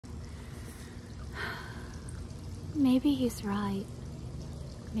Maybe he's right.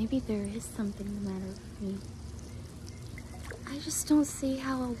 Maybe there is something the matter with me. I just don't see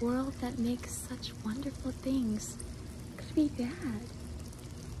how a world that makes such wonderful things could be bad.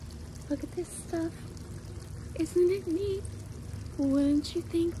 Look at this stuff. Isn't it neat? Wouldn't you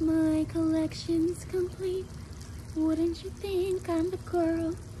think my collection's complete? Wouldn't you think I'm the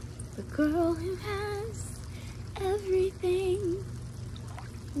girl who has everything?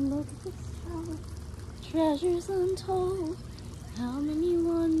 Look at this trove, treasures untold. How many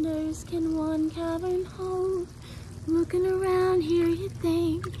wonders can one cavern hold? Looking around here you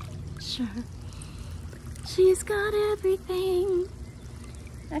think, sure, she's got everything.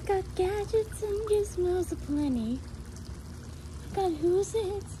 I got gadgets and gizmos aplenty. I got who's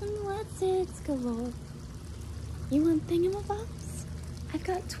its and what's its galore. You want thingamabobs? I've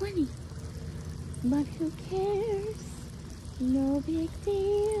got 20. But who cares? No big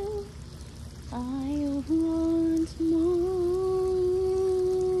deal. I want more.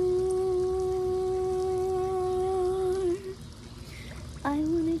 I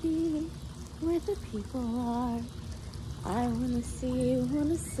wanna be where the people are. I wanna see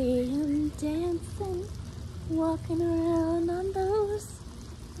them dancing, walking around on those,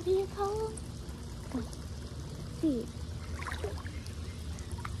 what do you call them? Feet.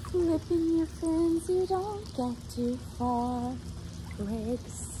 Flipping your fins, you don't get too far.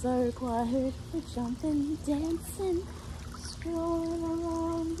 Legs are required for jumping, dancing, strolling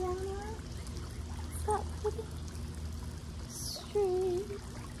along down that pretty street.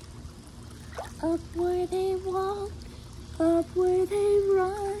 Up where they walk, up where they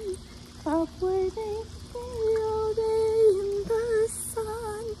run, up where they stay all day in the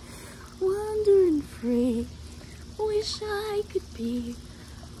sun, wandering free. Wish I could be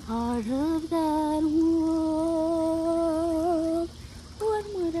part of that world. What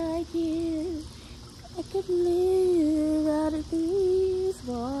would I give if I could live out of these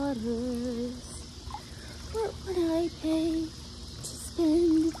waters? What would I pay to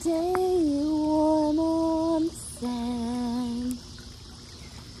spend a day warm on the sand?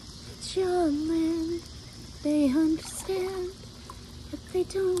 Young men, they understand, but they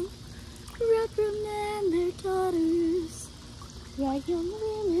don't reprimand their daughters. Right, young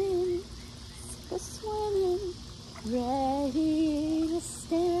women, sick of swimming, ready to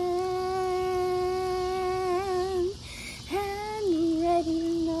stand, and ready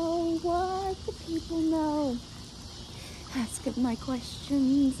to know what the people know. Ask it my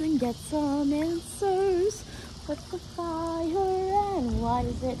questions and get some answers. What's the fire and what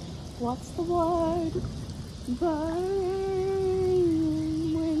is it? What's the word? Burn.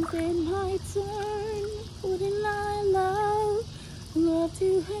 When's it my turn? Wouldn't I love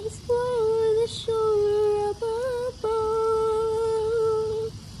to explore the shore up above,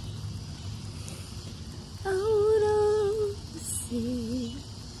 out of the sea?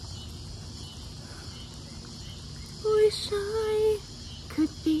 Wish I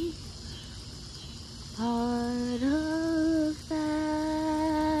could be